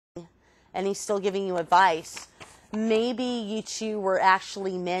and he's still giving you advice, maybe you two were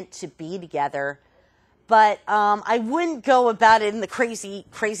actually meant to be together. But I wouldn't go about it in the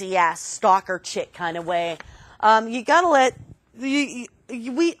crazy ass stalker chick kind of way. You gotta let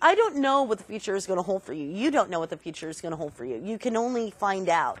I don't know what the future is going to hold for you. You don't know what the future is going to hold for you. You can only find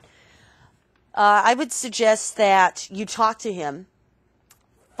out. I would suggest that you talk to him,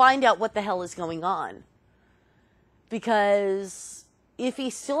 find out what the hell is going on. Because if he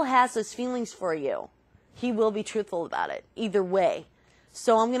still has those feelings for you, he will be truthful about it, either way.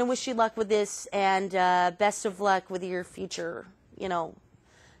 So I'm going to wish you luck with this, and best of luck with your future,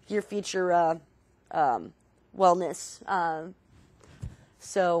 your future wellness.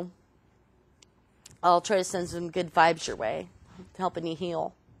 So I'll try to send some good vibes your way, helping you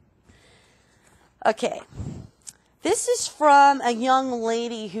heal. Okay. This is from a young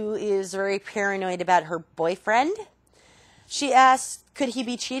lady who is very paranoid about her boyfriend. She asked, could he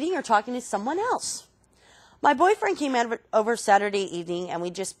be cheating or talking to someone else? My boyfriend came over Saturday evening, and we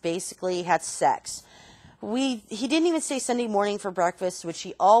just basically had sex. He didn't even stay Sunday morning for breakfast, which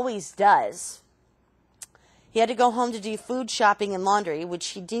he always does. He had to go home to do food shopping and laundry, which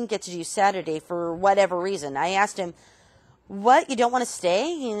he didn't get to do Saturday for whatever reason. I asked him, what, you don't want to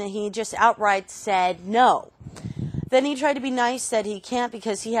stay? And he just outright said no. Then he tried to be nice, said he can't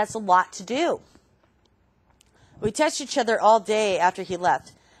because he has a lot to do. We texted each other all day after he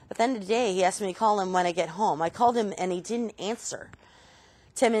left. At the end of the day, he asked me to call him when I get home. I called him, and he didn't answer.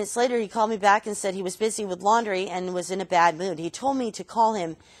 10 minutes later, he called me back and said he was busy with laundry and was in a bad mood. He told me to call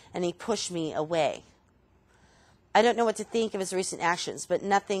him, and he pushed me away. I don't know what to think of his recent actions, but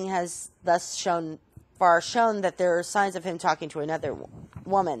nothing has thus shown that there are signs of him talking to another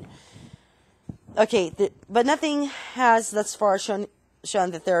woman. Okay, but nothing has thus far shown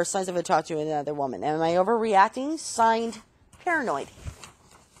that there are signs of him talking to another woman. Am I overreacting? Signed, Paranoid.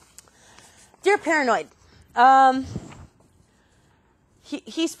 Dear Paranoid,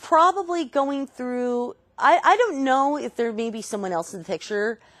 he's probably going through, I don't know if there may be someone else in the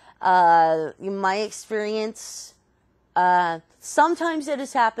picture. In my experience, sometimes it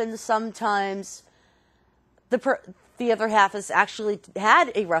has happened, sometimes the other half has actually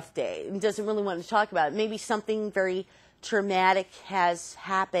had a rough day and doesn't really want to talk about it. Maybe something very traumatic has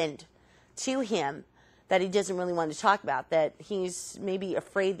happened to him that he doesn't really want to talk about, that he's maybe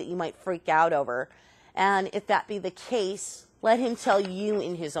afraid that you might freak out over. And if that be the case, let him tell you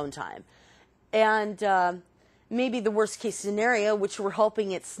in his own time. And maybe the worst case scenario, which we're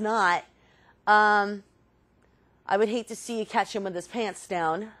hoping it's not, I would hate to see you catch him with his pants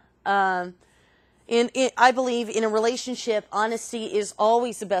down. I believe in a relationship, honesty is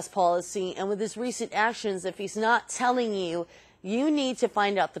always the best policy. And with his recent actions, if he's not telling you, you need to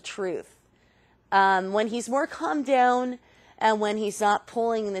find out the truth. When he's more calmed down and when he's not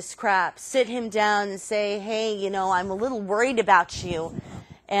pulling this crap, sit him down and say, hey, I'm a little worried about you.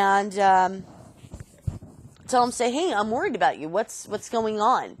 And tell him, say, hey, I'm worried about you. What's going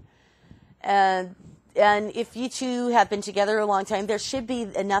on? And if you two have been together a long time, there should be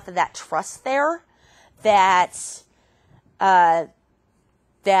enough of that trust there that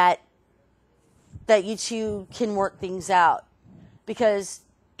you two can work things out. Because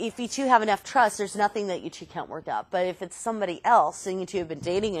if you two have enough trust, there's nothing that you two can't work out. But if it's somebody else and you two have been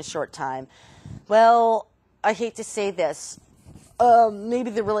dating a short time, well, I hate to say this, maybe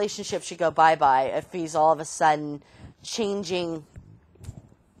the relationship should go bye-bye if he's all of a sudden changing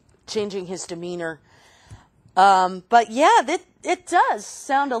his demeanor. But yeah, it does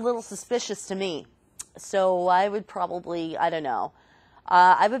sound a little suspicious to me. So I would probably, I don't know.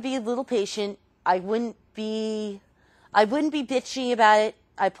 I would be a little patient. I wouldn't be bitchy about it.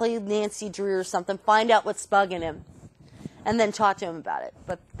 I'd play Nancy Drew or something. Find out what's bugging him. And then talk to him about it.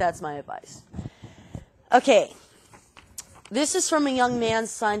 But that's my advice. Okay. This is from a young man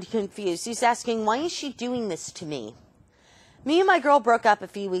signed Confused. He's asking, why is she doing this to me? Me and my girl broke up a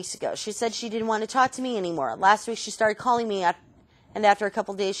few weeks ago. She said she didn't want to talk to me anymore. Last week she started calling me up, and after a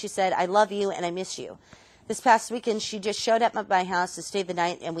couple days she said, I love you and I miss you. This past weekend she just showed up at my house to stay the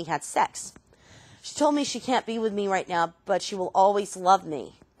night and we had sex. She told me she can't be with me right now, but she will always love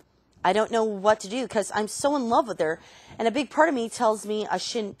me. I don't know what to do because I'm so in love with her, and a big part of me tells me I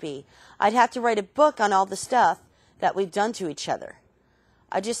shouldn't be. I'd have to write a book on all the stuff that we've done to each other.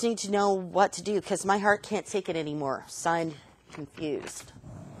 I just need to know what to do because my heart can't take it anymore. Signed, Confused.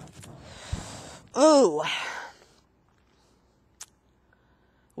 Oh.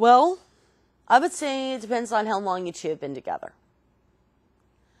 Well, I would say it depends on how long you two have been together.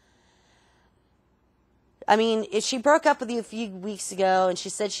 I mean, if she broke up with you a few weeks ago and she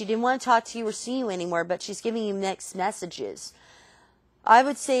said she didn't want to talk to you or see you anymore, but she's giving you mixed messages, I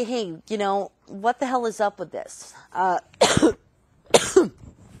would say, hey, what the hell is up with this?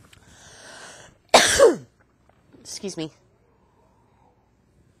 Excuse me.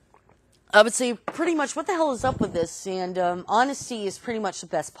 I would say pretty much what the hell is up with this, and honesty is pretty much the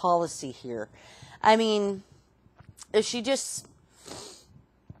best policy here. I mean, if she just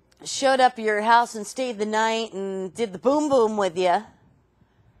showed up at your house and stayed the night and did the boom boom with you,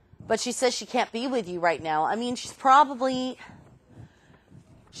 but she says she can't be with you right now, I mean, she's probably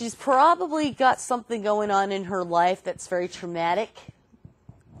got something going on in her life that's very traumatic,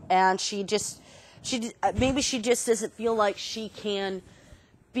 and maybe she just doesn't feel like she can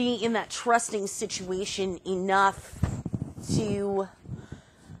be in that trusting situation enough to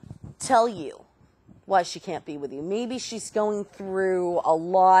tell you why she can't be with you. Maybe she's going through a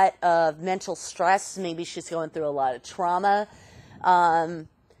lot of mental stress. Maybe she's going through a lot of trauma.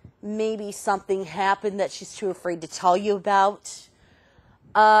 Maybe something happened that she's too afraid to tell you about.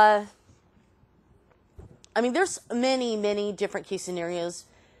 I mean, there's many, many different case scenarios.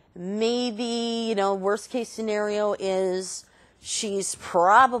 Maybe, worst case scenario is she's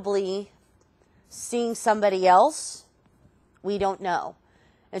probably seeing somebody else. We don't know.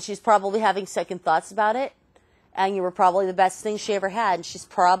 And she's probably having second thoughts about it. And you were probably the best thing she ever had. And she's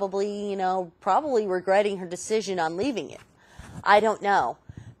probably, probably regretting her decision on leaving you. I don't know.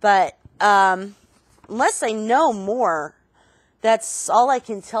 But unless I know more, that's all I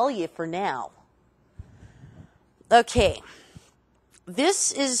can tell you for now. Okay.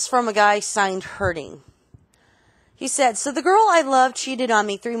 This is from a guy signed Hurting. He said, so the girl I loved cheated on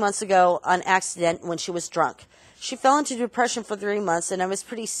me 3 months ago on accident when she was drunk. She fell into depression for 3 months, and I was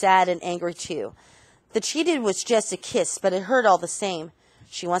pretty sad and angry too. The cheated was just a kiss, but it hurt all the same.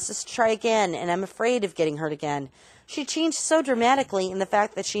 She wants us to try again, and I'm afraid of getting hurt again. She changed so dramatically in the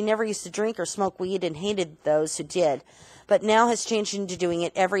fact that she never used to drink or smoke weed and hated those who did, but now has changed into doing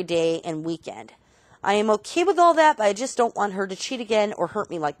it every day and weekend. I am okay with all that, but I just don't want her to cheat again or hurt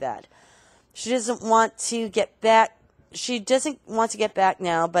me like that. She doesn't want to get back. She doesn't want to get back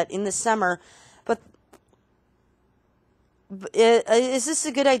now, but in the summer. But is this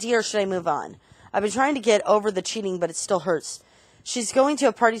a good idea or should I move on? I've been trying to get over the cheating, but it still hurts. She's going to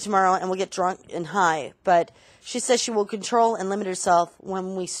a party tomorrow and will get drunk and high, but she says she will control and limit herself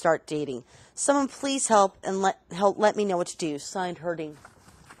when we start dating. Someone please help and let me know what to do. Signed, Hurting.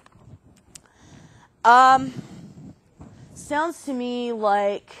 Sounds to me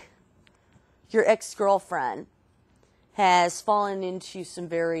like your ex-girlfriend has fallen into some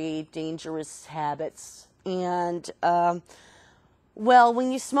very dangerous habits. And, well,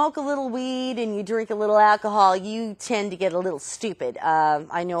 when you smoke a little weed and you drink a little alcohol, you tend to get a little stupid.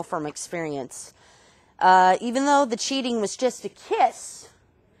 I know from experience. Even though the cheating was just a kiss,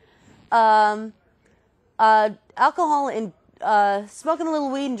 alcohol and smoking a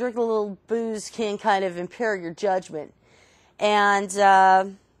little weed and drinking a little booze can kind of impair your judgment.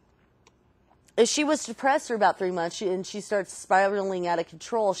 And if she was depressed for about 3 months and she starts spiraling out of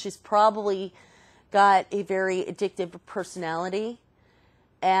control, she's probably got a very addictive personality.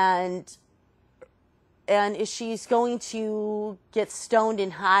 And if she's going to get stoned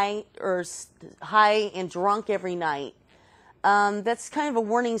and high and drunk every night, that's kind of a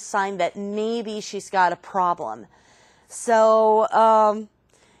warning sign that maybe she's got a problem. So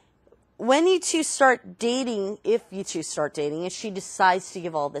when you two start dating, if she decides to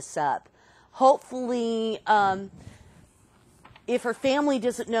give all this up, hopefully, if her family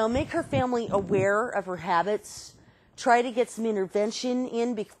doesn't know, make her family aware of her habits. Try to get some intervention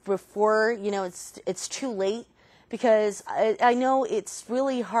in before, it's too late. Because I know it's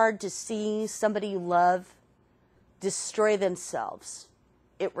really hard to see somebody you love destroy themselves.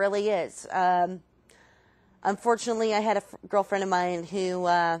 It really is. Unfortunately, I had a girlfriend of mine who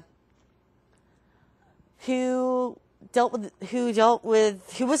was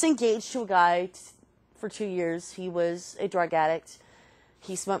engaged to a guy for 2 years. He was a drug addict.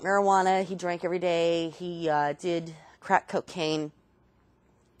 He smoked marijuana. He drank every day. He did crack cocaine.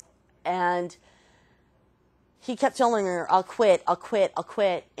 And he kept telling her, I'll quit, I'll quit, I'll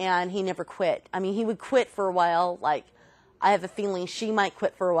quit. And he never quit. I mean, he would quit for a while. Like, I have a feeling she might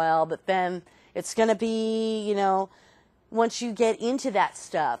quit for a while. But then it's going to be, once you get into that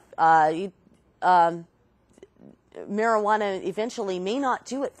stuff, marijuana eventually may not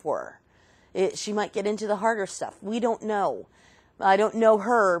do it for her. She might get into the harder stuff. We don't know. I don't know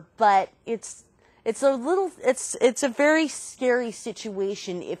her, but it's a very scary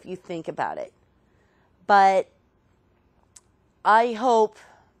situation if you think about it. But I hope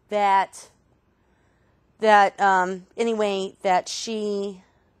that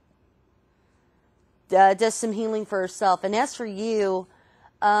does some healing for herself. And as for you,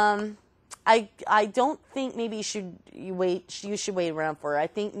 I don't think maybe you should wait around for her. I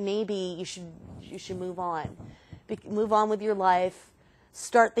think maybe you should move on. Move on with your life.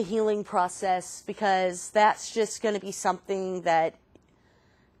 Start the healing process, because that's just going to be something that,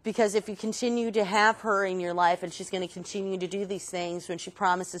 because if you continue to have her in your life and she's going to continue to do these things when she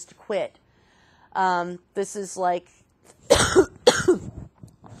promises to quit, this is like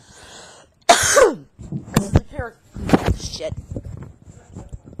shit.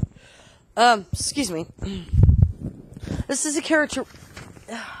 Excuse me. This is a character.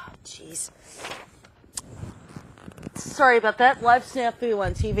 Jeez. Sorry about that. Live snafu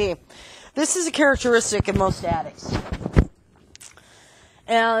on TV. This is a characteristic of most addicts.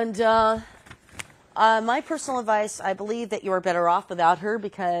 And my personal advice, I believe that you are better off without her,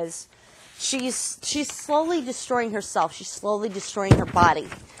 because she's slowly destroying herself. She's slowly destroying her body.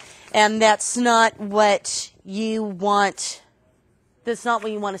 And that's not what you want. That's not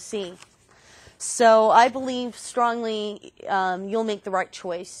what you want to see. So I believe strongly you'll make the right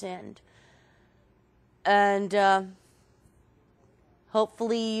choice, and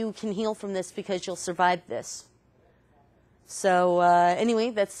hopefully you can heal from this, because you'll survive this. So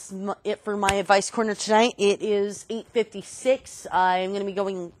anyway, that's it for my advice corner tonight. It is 8:56. I'm going to be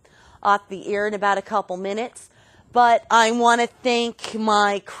going off the air in about a couple minutes. But I want to thank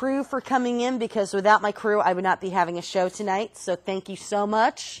my crew for coming in, because without my crew, I would not be having a show tonight. So thank you so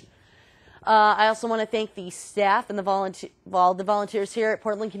much. I also want to thank the staff and all the volunteers here at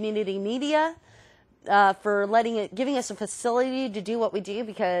Portland Community Media for giving us a facility to do what we do,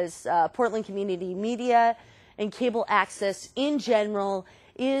 because Portland Community Media and cable access in general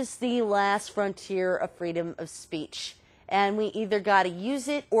is the last frontier of freedom of speech. And we either got to use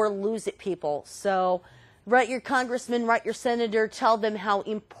it or lose it, people. So write your congressman, write your senator, tell them how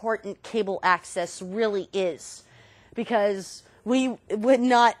important cable access really is. Because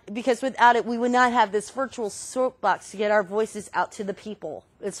without it, we would not have this virtual soapbox to get our voices out to the people.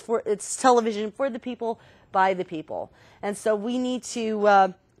 It's television for the people, by the people. And so we need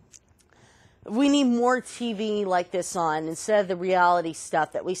more TV like this on, instead of the reality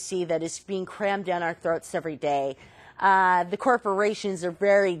stuff that we see that is being crammed down our throats every day. The corporations are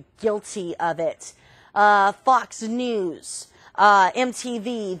very guilty of it. Fox News,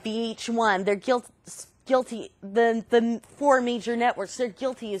 MTV, VH1, they're guilty. The four major networks, they're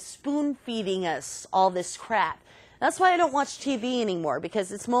guilty of spoon-feeding us all this crap. That's why I don't watch TV anymore,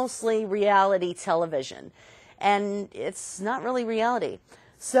 because it's mostly reality television. And it's not really reality.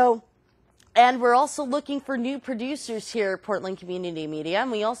 So, and we're also looking for new producers here at Portland Community Media,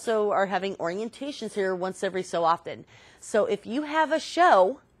 and we also are having orientations here once every so often. So if you have a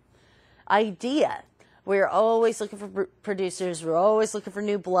show idea, we're always looking for producers, we're always looking for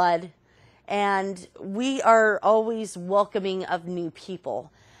new blood, and we are always welcoming of new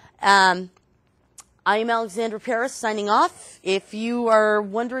people. I am Alexandra Paris, signing off. If you are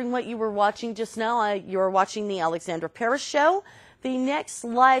wondering what you were watching just now, you are watching the Alexandra Paris Show. The next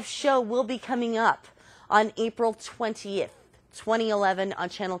live show will be coming up on April 20th, 2011 on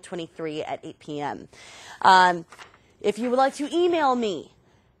Channel 23 at 8 p.m. If you would like to email me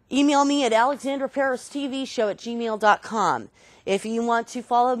at alexandraparistvshow@gmail.com. If you want to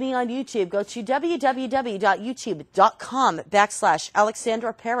follow me on YouTube, go to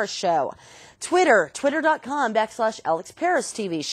www.youtube.com/Alexandra Paris Show. Twitter.com/Alex Paris TV